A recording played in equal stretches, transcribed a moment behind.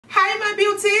my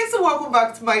beauties, welcome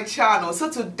back to my channel. So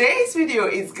today's video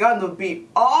is gonna be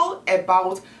all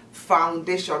about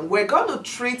foundation. We're gonna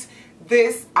treat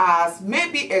this as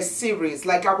maybe a series,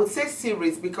 like I would say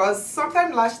series, because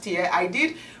sometime last year I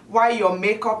did why your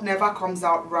makeup never comes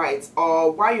out right,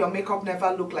 or why your makeup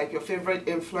never look like your favorite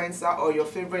influencer or your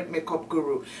favorite makeup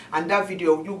guru, and that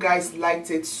video you guys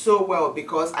liked it so well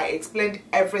because I explained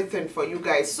everything for you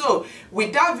guys. So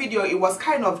with that video it was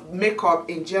kind of makeup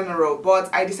in general,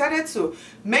 but I decided to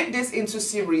make this into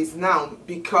series now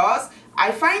because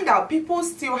I find out people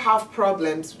still have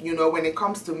problems, you know, when it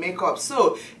comes to makeup.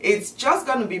 So it's just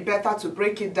going to be better to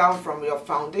break it down from your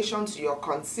foundation to your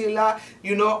concealer,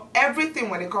 you know, everything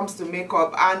when it comes to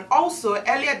makeup. And also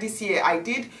earlier this year I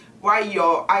did why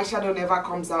your eyeshadow never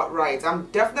comes out right. I'm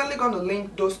definitely going to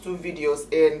link those two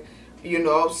videos in, you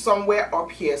know, somewhere up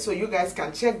here so you guys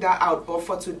can check that out. But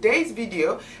for today's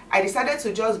video I decided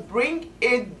to just bring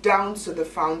it down to the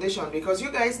foundation, because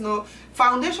you guys know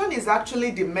foundation is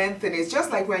actually the main thing. It's just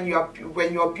like when you're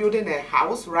building a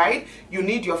house, right? You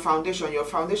need your foundation. Your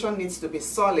foundation needs to be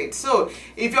solid. So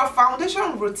if your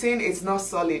foundation routine is not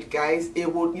solid, guys,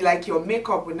 it will, like, your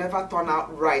makeup will never turn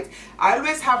out right. I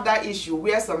always have that issue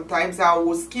where sometimes I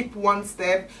will skip one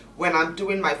step when I'm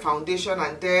doing my foundation,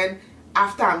 and then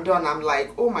after I'm done I'm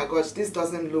like, oh my gosh, this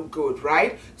doesn't look good,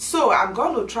 right? So I'm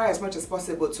going to try as much as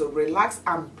possible to relax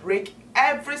and break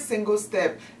every single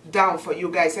step down for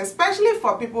you guys, especially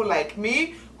for people like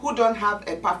me who don't have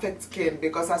a perfect skin,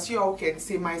 because as you all can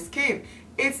see, my skin,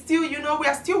 it's still, you know, we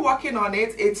are still working on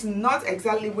it. It's not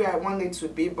exactly where I want it to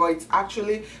be, but it's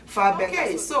actually far better.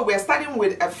 Okay, so we're starting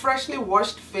with a freshly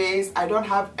washed face. I don't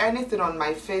have anything on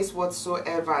my face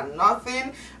whatsoever,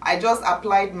 nothing. I just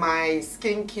applied my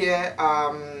skincare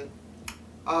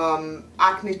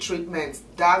acne treatment.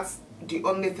 That's the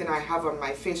only thing I have on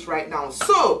my face right now.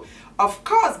 So of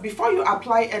course, before you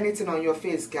apply anything on your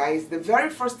face, guys, the very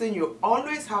first thing you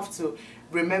always have to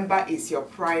remember is your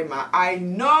primer. I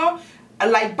know,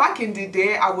 like back in the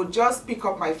day, I would just pick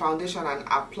up my foundation and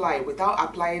apply without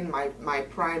applying my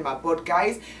primer. But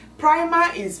guys,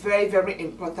 primer is very, very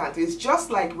important. It's just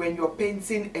like when you're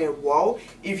painting a wall.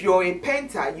 If you're a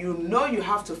painter, you know you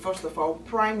have to first of all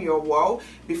prime your wall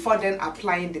before then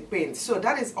applying the paint. So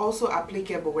that is also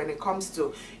applicable when it comes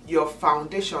to your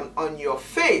foundation on your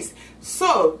face.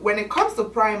 So when it comes to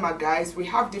primer, guys, we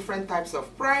have different types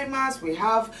of primers. We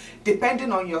have,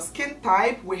 depending on your skin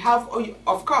type, we have,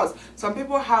 of course, some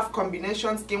people have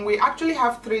combination skin. We actually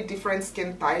have 3 different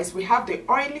skin types. We have the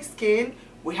oily skin,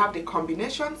 we have the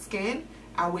combination skin,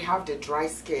 and we have the dry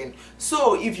skin.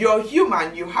 So if you're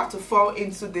human, you have to fall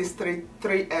into these three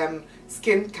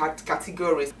skin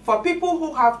categories. For people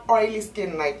who have oily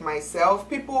skin like myself,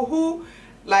 people who,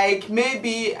 like,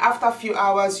 maybe after a few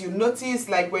hours you notice,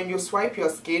 like when you swipe your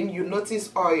skin you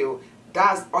notice oil,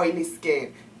 that's oily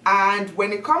skin. And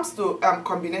when it comes to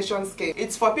combination skin,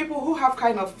 it's for people who have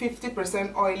kind of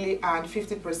 50% oily and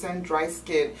 50% dry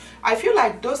skin. I feel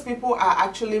like those people are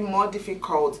actually more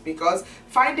difficult, because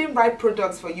finding right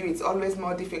products for you is always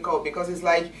more difficult, because it's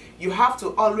like you have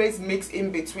to always mix in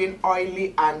between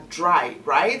oily and dry,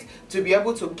 right, to be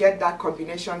able to get that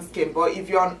combination skin. But if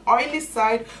you're on oily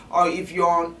side or if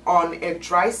you're on a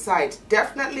dry side,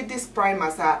 definitely these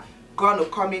primers are gonna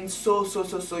come in so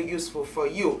useful for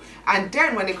you. And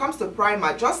then when it comes to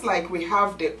primer, just like we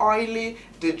have the oily,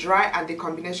 the dry, and the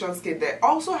combination skin, they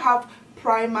also have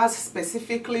primers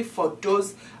specifically for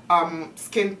those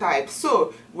skin types.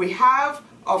 So we have,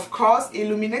 of course,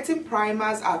 illuminating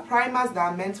primers are primers that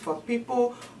are meant for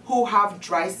people who have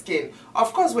dry skin.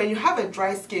 Of course, when you have a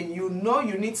dry skin, you know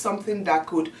you need something that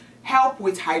could help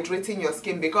with hydrating your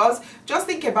skin, because just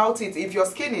think about it. If your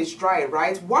skin is dry,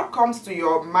 right, what comes to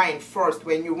your mind first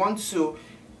when you want to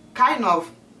kind of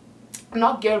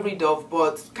not get rid of,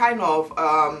 but kind of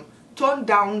tone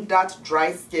down that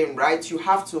dry skin, right? You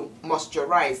have to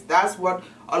moisturize. That's what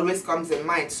always comes in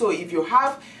mind. So if you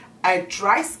have a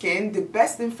dry skin, the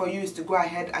best thing for you is to go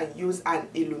ahead and use an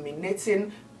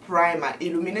illuminating primer.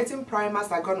 Illuminating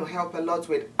primers are going to help a lot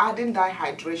with adding that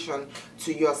hydration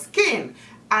to your skin.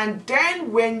 And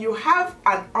then when you have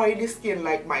an oily skin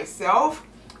like myself,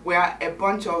 we are a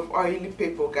bunch of oily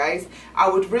people, guys, I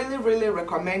would really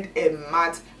recommend a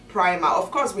matte primer. Of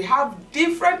course, we have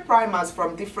different primers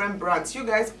from different brands. You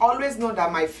guys always know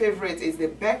that my favorite is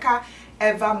the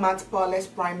Ever Matte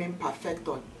Poreless Priming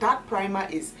Perfector. That primer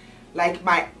is like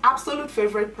my absolute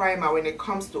favorite primer when it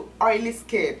comes to oily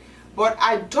skin. But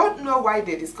I don't know why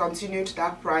they discontinued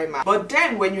that primer. But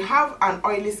then when you have an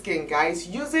oily skin, guys,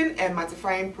 using a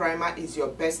mattifying primer is your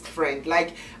best friend.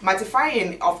 Like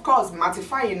mattifying, of course,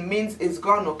 mattifying means it's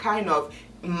gonna kind of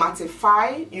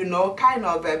mattify, you know, kind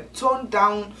of tone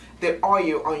down the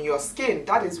oil on your skin.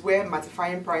 That is where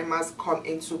mattifying primers come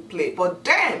into play. But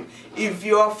then if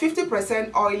you're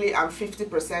 50% oily and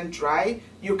 50% dry,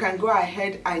 you can go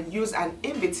ahead and use an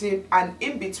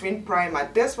in-between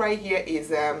primer. This right here is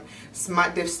the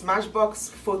Smashbox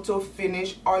Photo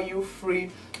Finish Oil Free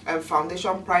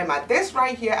Foundation Primer. This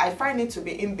right here, I find it to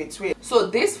be in between. So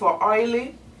this for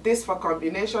oily, this for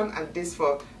combination, and this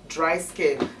for dry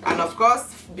skin. And of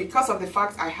course, because of the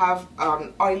fact I have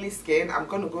oily skin, I'm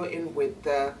going to go in with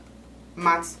the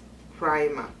matte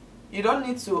primer. You don't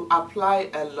need to apply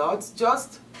a lot,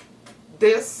 just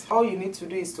this. All you need to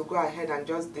do is to go ahead and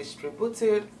just distribute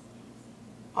it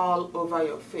all over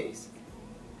your face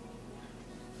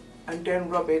and then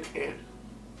rub it in.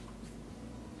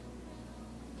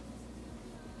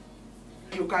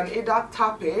 You can either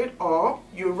tap it or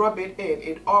you rub it in.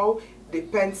 It all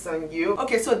depends on you.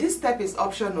 Okay, so this step is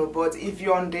optional, but if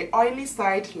you're on the oily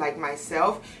side like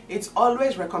myself, it's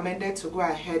always recommended to go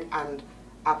ahead and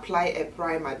apply a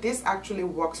primer. This actually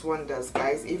works wonders,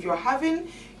 guys. If you're having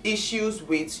issues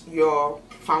with your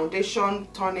foundation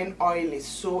turning oily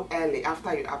so early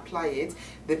after you apply it,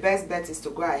 the best bet is to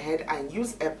go ahead and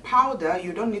use a powder.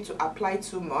 You don't need to apply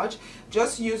too much.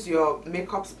 Just use your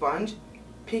makeup sponge,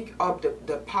 pick up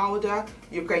the powder.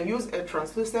 You can use a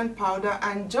translucent powder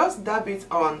and just dab it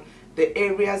on the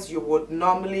areas you would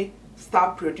normally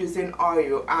start producing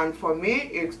oil. And for me,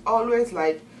 it's always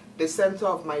like the center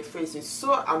of my face. Is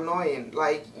so annoying,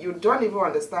 like you don't even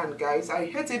understand, guys. I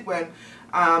hate it when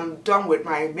I'm done with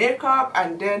my makeup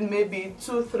and then maybe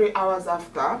 2-3 hours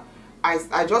after,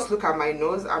 I just look at my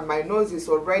nose and my nose is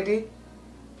already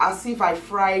as if I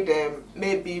fried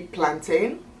maybe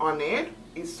plantain on it.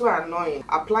 It's so annoying.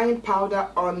 Applying powder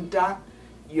under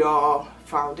your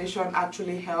foundation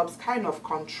actually helps kind of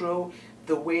control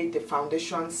the way the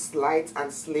foundation slides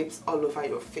and slips all over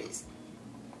your face.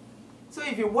 So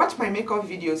if you watch my makeup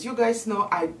videos, you guys know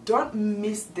I don't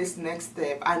miss this next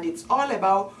step, and it's all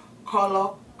about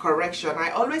color correction.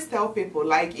 I always tell people,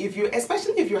 like,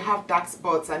 especially if you have dark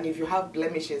spots and if you have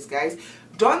blemishes, guys,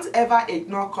 don't ever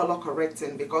ignore color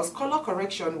correcting, because color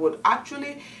correction would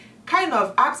actually kind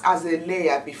of acts as a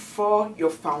layer before your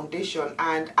foundation,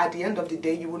 and at the end of the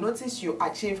day you will notice you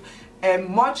achieve a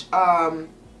much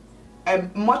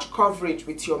coverage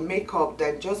with your makeup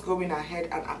than just going ahead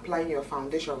and applying your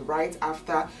foundation right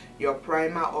after your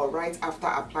primer or right after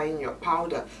applying your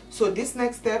powder. So this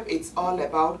next step, it's all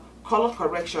about color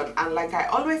correction. And like I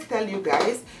always tell you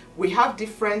guys, we have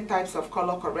different types of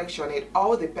color correction. It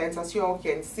all depends. As you all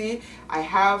can see, I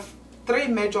have 3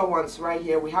 major ones right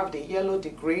here. We have the yellow, the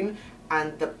green,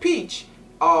 and the peach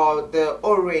or the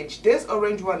orange. This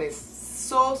orange one is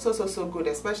so good,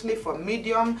 especially for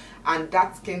medium and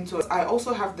dark skin tones. I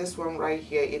also have this one right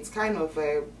here. It's kind of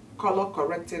a color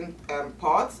correcting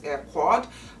quad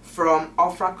from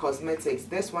Ofra Cosmetics.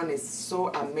 This one is so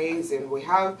amazing. We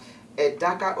have a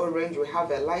darker orange, we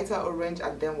have a lighter orange,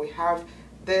 and then we have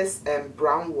this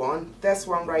brown one. This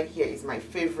one right here is my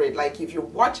favorite. Like, if you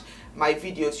watch my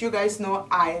videos, you guys know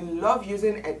I love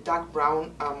using a dark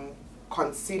brown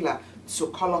concealer to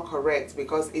color correct,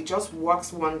 because it just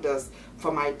works wonders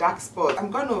for my dark spots.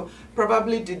 I'm going to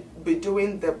probably be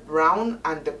doing the brown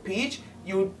and the peach.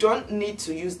 You don't need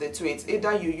to use the two. It's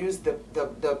either you use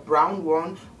the brown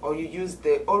one, or you use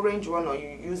the orange one, or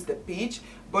you use the peach.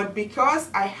 But because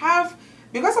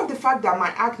of the fact that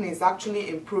my acne is actually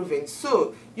improving,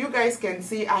 so you guys can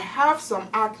see I have some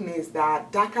acne that are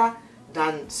darker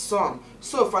than some.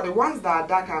 So for the ones that are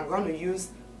darker, I'm going to use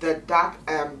the dark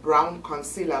brown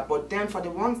concealer. But then for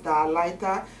the ones that are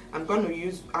lighter, I'm going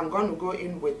to go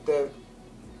in with the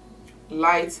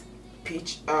light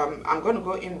peach. I'm going to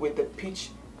go in with the peach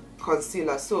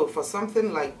concealer. So for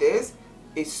something like this,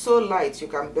 it's so light you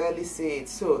can barely see it.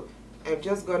 So I'm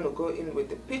just going to go in with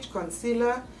the peach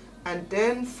concealer. And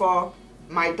then for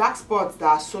my dark spots that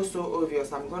are so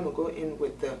obvious, I'm going to go in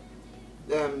with the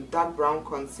dark brown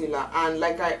concealer. And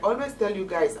like I always tell you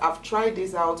guys, I've tried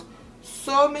this out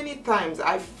so many times.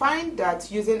 I find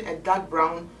that using a dark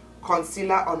brown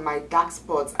concealer on my dark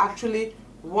spots actually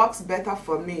works better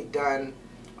for me than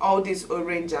all this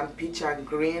orange and peach and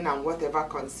green and whatever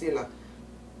concealer.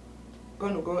 I'm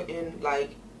gonna go in,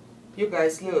 like, you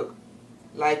guys look,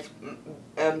 like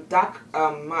dark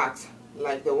matte,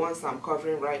 like the ones I'm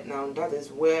covering right now. That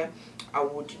is where I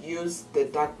would use the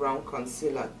dark brown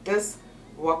concealer. This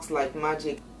works like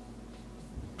magic.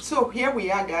 So here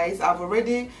we are, guys. I've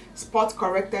already spot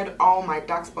corrected all my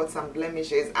dark spots and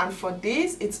blemishes, and for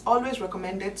this it's always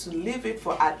recommended to leave it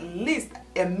for at least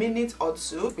a minute or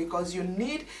two, because you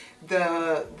need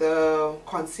the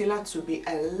concealer to be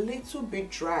a little bit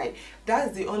dry.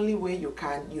 That's the only way you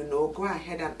can, you know, go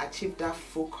ahead and achieve that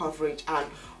full coverage. And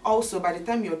also, by the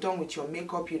time you're done with your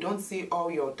makeup, you don't see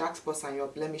all your dark spots and your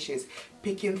blemishes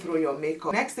peeking through your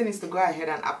makeup. Next thing is to go ahead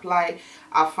and apply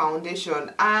a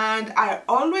foundation. And I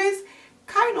always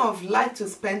kind of like to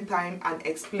spend time and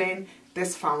explain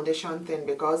this foundation thing,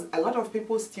 because a lot of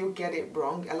people still get it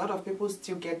wrong. A lot of people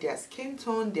still get their skin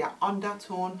tone, their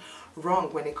undertone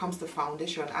wrong when it comes to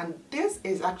foundation. And this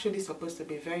is actually supposed to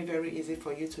be very, very easy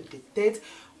for you to dictate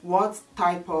what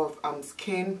type of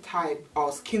skin type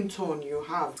or skin tone you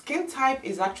have. Skin type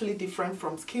is actually different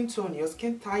from skin tone. Your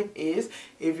skin type is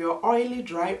if you're oily,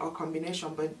 dry, or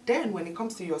combination. But then when it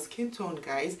comes to your skin tone,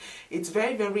 guys, it's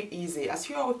very, very easy. As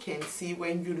you all can see,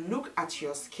 when you look at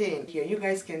your skin here, you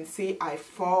guys can see I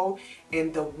fall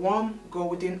in the warm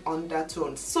golden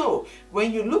undertone. So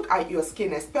when you look at your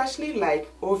skin, especially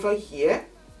like over here,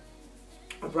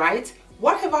 right,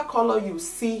 whatever color you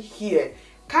see here,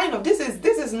 kind of, this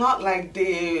is not like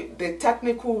the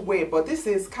technical way, but this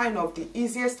is kind of the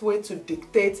easiest way to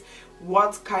dictate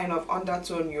what kind of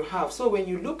undertone you have. So when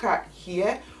you look at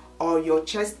here or your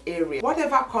chest area,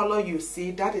 whatever color you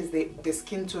see, that is the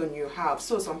skin tone you have.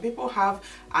 So some people have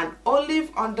an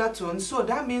olive undertone, so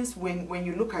that means when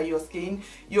you look at your skin,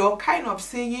 you're kind of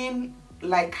seeing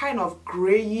like kind of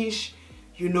grayish,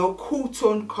 you know, cool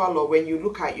tone color when you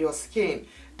look at your skin.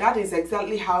 That is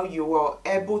exactly how you are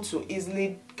able to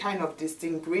easily kind of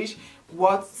distinguish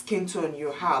what skin tone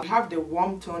you have. You have the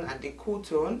warm tone and the cool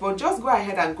tone, but just go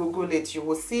ahead and Google it. You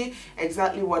will see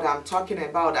exactly what I'm talking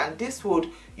about, and this would,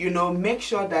 you know, make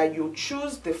sure that you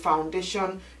choose the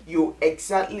foundation you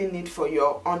exactly need for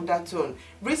your undertone.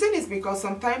 Reason is because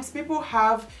sometimes people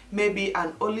have maybe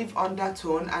an olive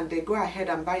undertone and they go ahead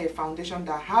and buy a foundation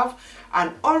that have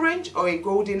an orange or a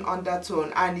golden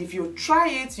undertone, and if you try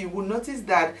it, you will notice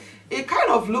that it kind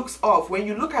of looks off. When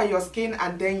you look at your skin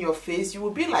and then your face, you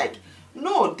will be like,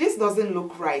 no, this doesn't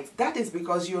look right. That is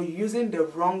because you're using the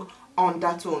wrong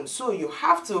undertone. So you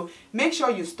have to make sure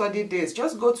you study this.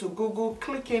 Just go to Google,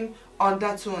 click in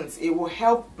undertones. It will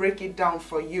help break it down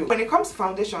for you. When it comes to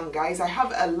foundation, guys, I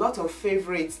have a lot of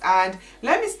favorites, and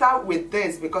let me start with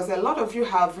this because a lot of you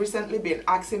have recently been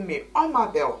asking me,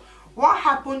 Omabel, what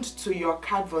happened to your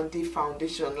Kat Von D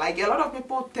foundation? Like, a lot of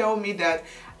people tell me that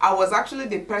I was actually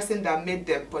the person that made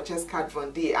them purchase Kat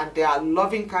Von D, and they are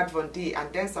loving Kat Von D,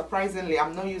 and then surprisingly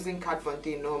I'm not using Kat Von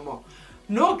D no more.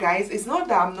 No, guys, it's not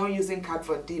that I'm not using Kat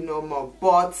Von D no more,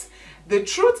 but the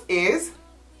truth is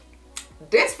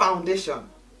this foundation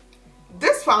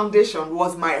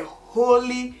was my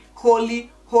holy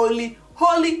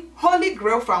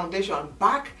grail foundation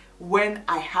back when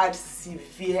I had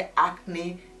severe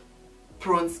acne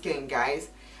prone skin, guys.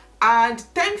 And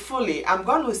thankfully, I'm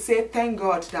going to say thank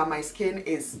God that my skin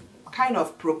is kind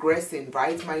of progressing,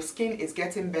 right? My skin is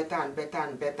getting better and better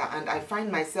and better, and I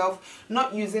find myself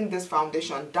not using this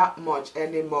foundation that much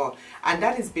anymore. And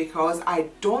that is because I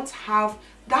don't have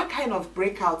that kind of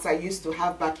breakouts I used to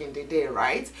have back in the day,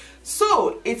 right?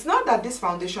 So it's not that this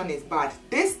foundation is bad.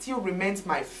 This still remains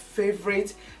my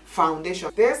favorite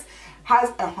foundation. This has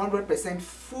 100%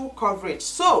 full coverage.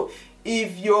 So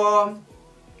if you're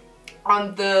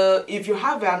if you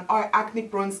have an acne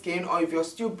prone skin, or if you're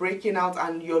still breaking out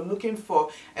and you're looking for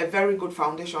a very good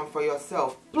foundation for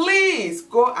yourself, please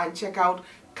go and check out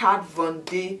Kat Von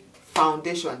D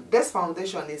foundation. This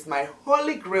foundation is my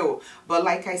holy grail, but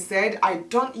like I said, I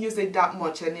don't use it that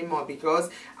much anymore because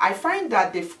I find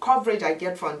that the coverage I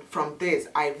get from this,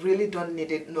 I really don't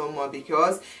need it no more,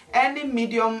 because any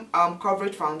medium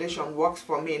coverage foundation works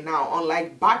for me now,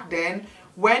 unlike back then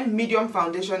when medium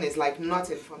foundation is like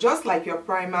nothing. Just like your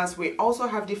primers, we also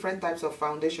have different types of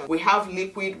foundation. We have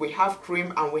liquid, we have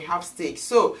cream, and we have stick.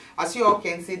 So as you all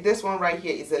can see, this one right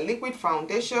here is a liquid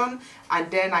foundation,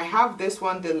 and then I have this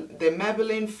one, the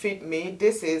Maybelline Fit Me.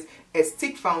 This is a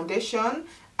stick foundation,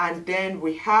 and then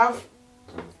we have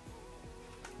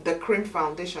the cream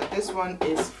foundation. This one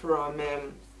is from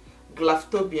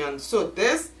Glaftobian. So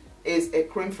this is a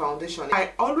cream foundation.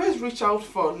 I always reach out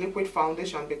for liquid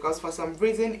foundation because for some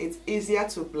reason it's easier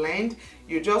to blend.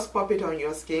 You just pop it on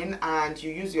your skin and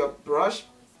you use your brush,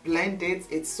 blend it.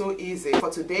 It's so easy.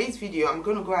 For today's video, I'm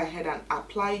going to go ahead and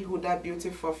apply Huda Beauty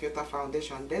 4 Filter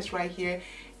Foundation. This right here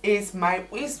is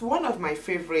one of my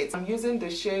favorites. I'm using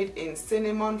the shade in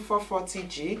Cinnamon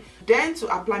 440G. Then to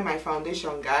apply my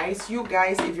foundation, guys,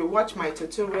 if you watch my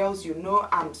tutorials, you know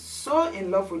I'm so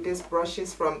in love with these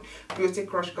brushes from Beauty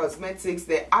Crush Cosmetics.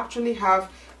 They actually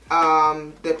have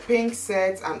the pink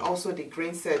set and also the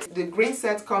green set. The green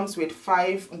set comes with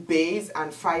 5 base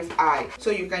and 5 eye, so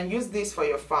you can use this for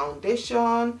your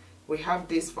foundation, We have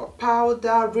this for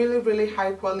powder, really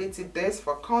high quality. This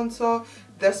for contour.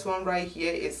 This one right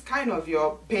here is kind of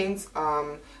your paint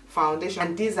foundation,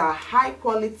 and these are high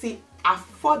quality,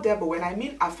 affordable. When I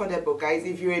mean affordable, guys,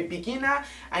 if you're a beginner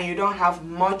and you don't have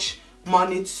much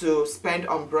money to spend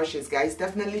on brushes, guys,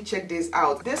 definitely check this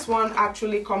out. This one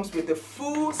actually comes with a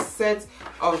full set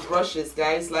of brushes,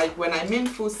 guys. Like, when I mean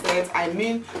full set, I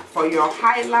mean for your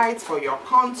highlights, for your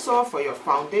contour, for your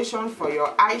foundation, for your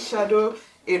eyeshadow.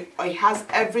 It has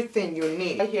everything you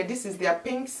need. Right here, this is their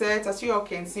pink set. As you all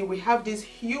can see, we have this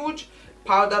huge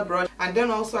powder brush, and then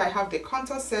also I have the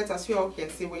contour set. As you all can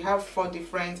see, we have 4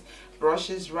 different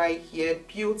brushes right here.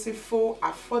 Beautiful,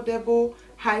 affordable,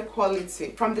 high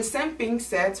quality. From the same pink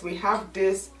set, we have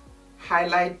this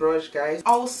highlight brush, guys.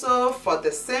 Also, for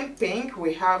the same pink,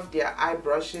 we have their eye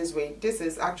brushes. This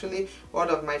is actually one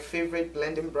of my favorite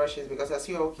blending brushes, because as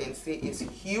you all can see, it's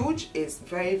huge. It's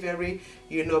very,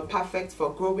 you know, perfect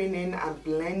for going in and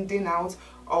blending out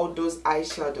all those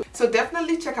eyeshadows. So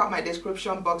definitely check out my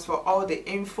description box for all the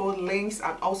info, links,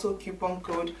 and also coupon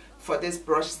code for this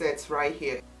brush sets right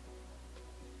here.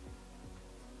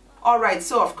 Alright,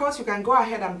 so of course you can go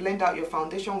ahead and blend out your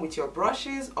foundation with your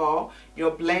brushes or your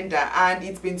blender, and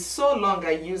it's been so long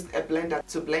I used a blender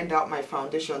to blend out my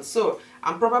foundation, so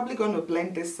I'm probably going to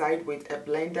blend this side with a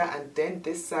blender and then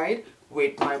this side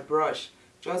with my brush.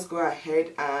 Just go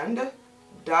ahead and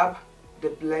dab the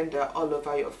blender all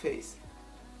over your face.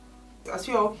 As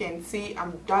you all can see,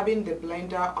 I'm dabbing the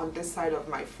blender on this side of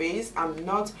my face. I'm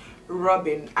not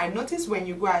rubbing. I notice when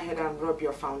you go ahead and rub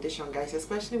your foundation, guys,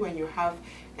 especially when you have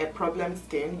a problem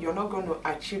skin, you're not going to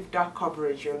achieve that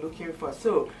coverage you're looking for.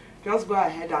 So just go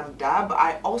ahead and dab.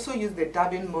 I also use the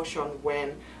dabbing motion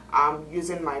when I'm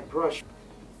using my brush.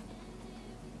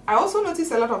 I also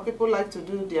notice a lot of people like to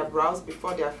do their brows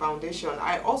before their foundation.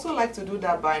 I also like to do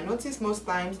that, but I notice most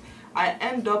times I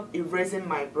end up erasing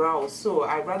my brows, so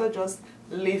I'd rather just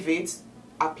leave it,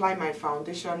 apply my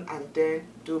foundation, and then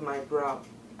do my brow.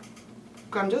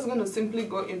 I'm just going to simply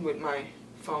go in with my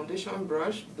foundation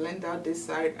brush, blend out this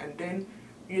side, and then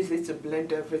use it to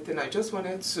blend everything. I just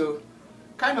wanted to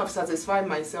kind of satisfy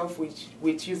myself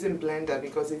with using blender,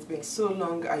 because it's been so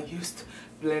long I used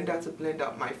blender to blend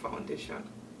out my foundation.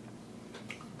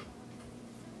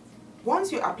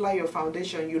 Once you apply your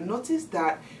foundation, you notice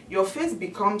that your face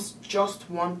becomes just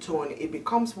one tone. It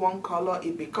becomes one color.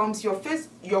 It becomes your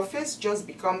face just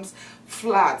becomes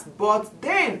flat. But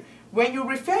then when you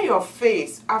refer your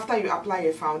face after you apply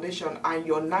a foundation and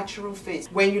your natural face,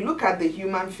 when you look at the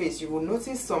human face, you will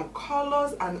notice some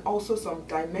colors and also some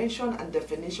dimension and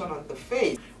definition on the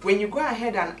face. When you go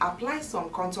ahead and apply some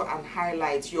contour and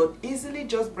highlights, you're easily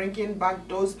just bringing back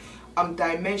those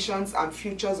dimensions and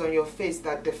features on your face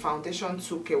that the foundation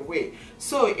took away.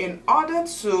 So in order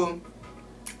to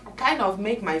kind of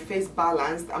make my face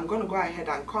balanced, I'm going to go ahead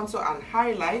and contour and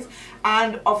highlight.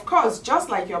 And of course, just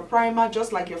like your primer,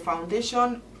 just like your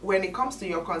foundation, when it comes to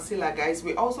your concealer, guys,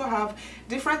 we also have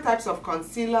different types of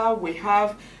concealer. We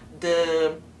have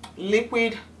the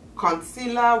liquid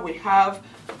concealer, we have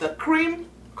the cream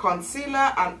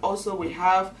concealer, and also we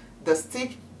have the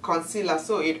stick concealer.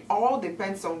 So it all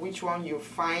depends on which one you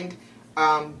find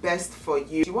best for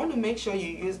you. You want to make sure you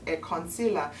use a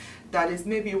concealer that is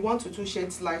maybe 1 to 2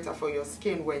 shades lighter for your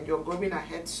skin when you're going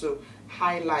ahead to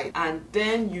highlight, and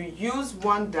then you use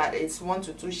one that is 1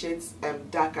 to 2 shades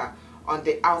darker on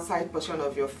the outside portion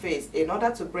of your face in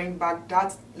order to bring back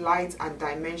that light and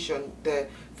dimension the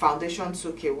foundation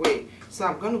took away. So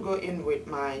I'm going to go in with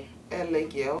my LA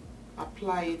Girl,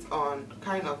 apply it on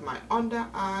kind of my under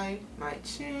eye, my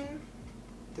chin,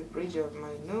 the bridge of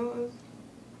my nose,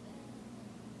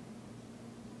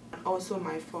 and also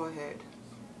my forehead.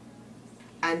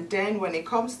 And then when it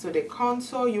comes to the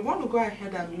contour, you want to go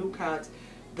ahead and look at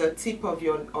the tip of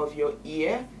your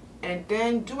ear, and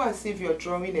then do as if you're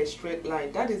drawing a straight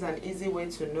line. That is an easy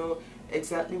way to know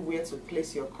exactly where to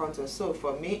place your contour. So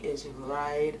for me, it's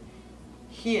right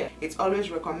here. It's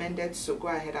always recommended to go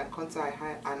ahead and contour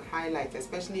and highlight,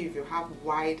 especially if you have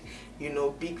wide, you know,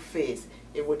 big face.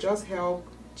 It will just help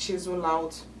chisel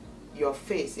out your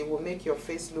face. It will make your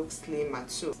face look slimmer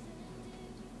too.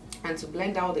 And to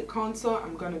blend out the contour,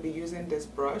 I'm going to be using this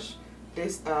brush,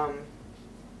 this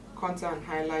contour and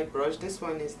highlight brush. This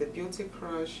one is the Beauty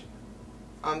Crush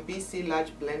BC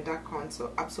Large Blender Contour.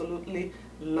 Absolutely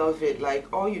love it.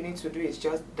 Like, all you need to do is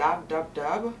just dab, dab,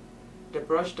 dab. The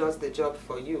brush does the job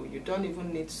for you. You don't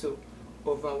even need to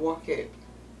overwork it.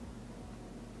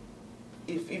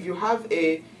 If you have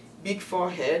a big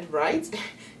forehead, right,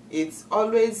 it's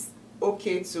always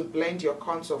okay to blend your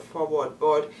contour forward,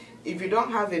 but if you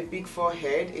don't have a big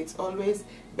forehead, it's always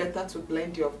better to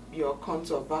blend your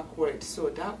contour backward, so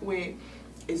that way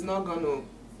it's not going to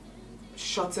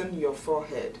shorten your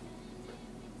forehead.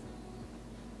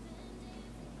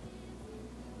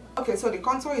 Okay, so the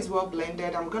contour is well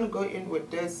blended. I'm going to go in with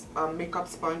this makeup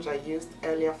sponge I used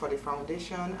earlier for the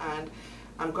foundation, and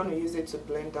I'm going to use it to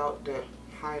blend out the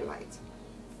highlight.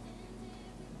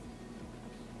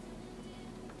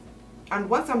 And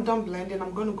once I'm done blending,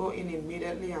 I'm going to go in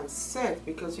immediately and set,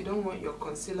 because you don't want your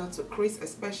concealer to crease,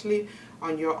 especially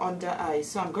on your under eye.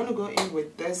 So I'm going to go in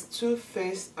with this Too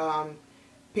Faced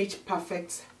Pitch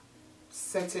Perfect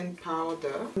setting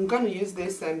powder. I'm going to use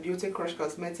this Beauty Crush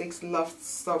Cosmetics Loft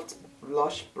Soft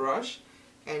Blush Brush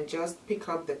and just pick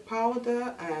up the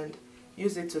powder and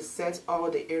use it to set all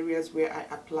the areas where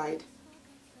I applied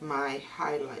my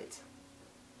highlight.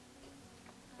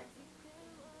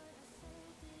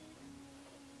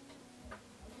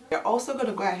 We're also going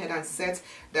to go ahead and set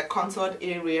the contoured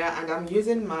area, and I'm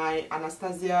using my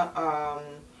Anastasia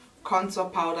contour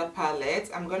powder palette.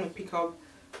 I'm going to pick up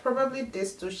probably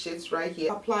these two shades right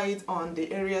here, apply it on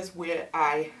the areas where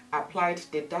I applied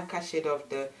the darker shade of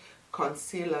the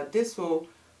concealer. This will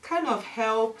kind of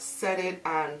help set it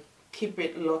and keep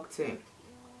it locked in.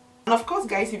 And of course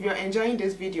guys, if you're enjoying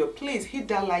this video, please hit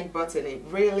that like button. It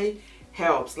really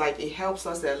helps, like it helps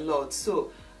us a lot.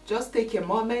 So just take a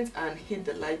moment and hit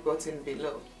the like button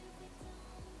below.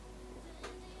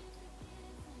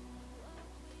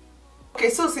 Okay,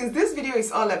 so since this video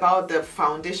is all about the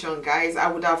foundation, guys,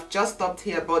 I would have just stopped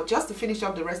here, but just to finish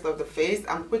up the rest of the face,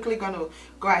 I'm quickly going to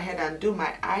go ahead and do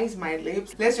my eyes, my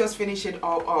lips. Let's just finish it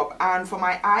all up. And for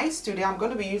my eyes today, I'm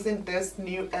going to be using this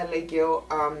new LA Girl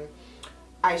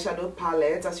eyeshadow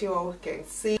palette. As you all can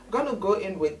see, I'm going to go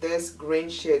in with this green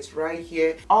shades right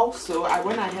here. Also, I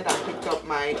went ahead and picked up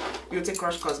my Beauty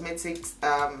Crush Cosmetics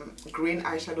green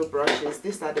eyeshadow brushes.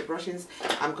 These are the brushes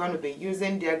I'm going to be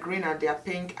using. They are green and they are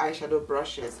pink eyeshadow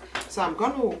brushes. So I'm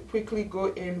going to quickly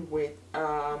go in with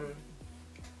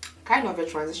kind of a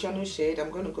transitional shade. I'm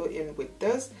going to go in with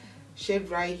this shade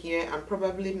right here and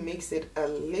probably mix it a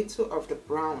little of the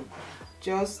brown,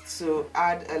 just to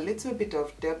add a little bit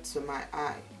of depth to my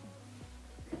eye.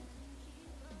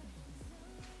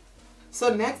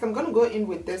 So next I'm going to go in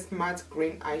with this matte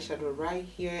green eyeshadow right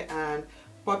here and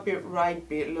pop it right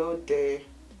below the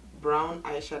brown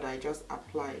eyeshadow I just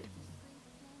applied.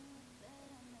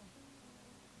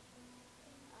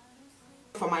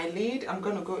 For my lid, I'm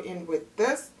going to go in with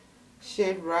this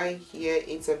shade right here.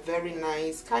 It's a very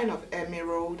nice kind of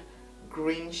emerald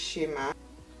green shimmer.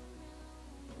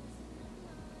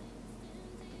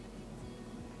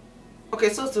 Okay,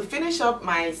 so to finish up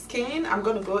my skin, I'm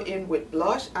going to go in with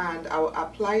blush and I'll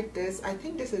apply this. I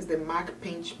think this is the MAC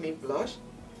Pinch Me blush.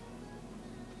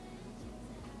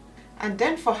 And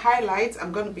then for highlights,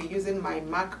 I'm going to be using my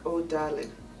MAC Oh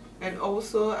Darling. And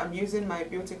also, I'm using my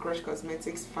Beauty Crush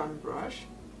Cosmetics fan brush.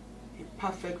 It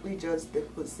perfectly just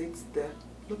deposits the,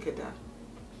 look at that.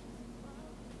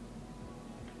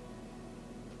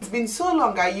 It's been so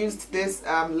long I used this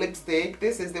lipstick.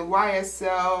 This is the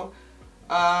YSL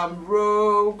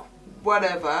Rogue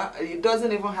whatever. It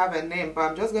doesn't even have a name, but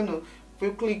I'm just going to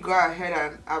quickly go ahead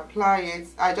and apply it.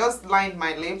 I just lined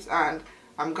my lips and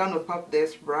I'm going to pop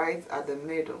this right at the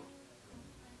middle.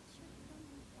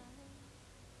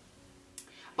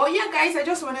 But yeah guys, I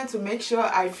just wanted to make sure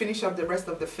I finish up the rest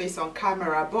of the face on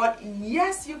camera. But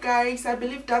yes you guys, I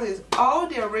believe that is all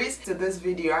there is to this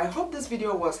video. I hope this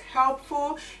video was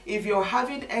helpful. If you're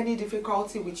having any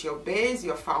difficulty with your base,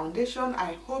 your foundation,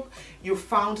 I hope you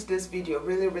found this video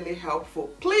really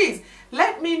helpful. Please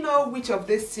let me know which of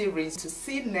this series to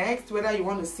see next, whether you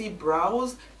want to see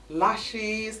brows,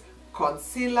 lashes,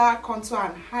 concealer, contour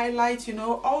and highlight, you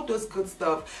know, all those good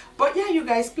stuff. But yeah you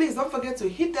guys, please don't forget to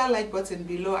hit that like button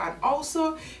below and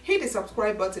also hit the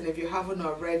subscribe button if you haven't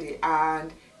already.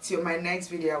 And till my next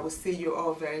video, I will see you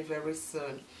all very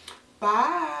soon.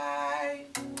 Bye.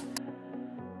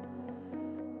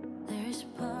 There's a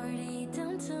party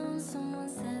downtown, someone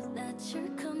said that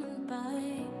you're coming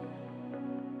by.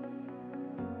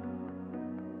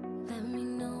 Let me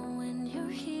know when you're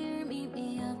here, meet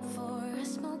me up for a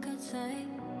smoke outside.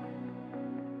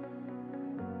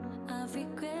 I've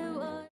regret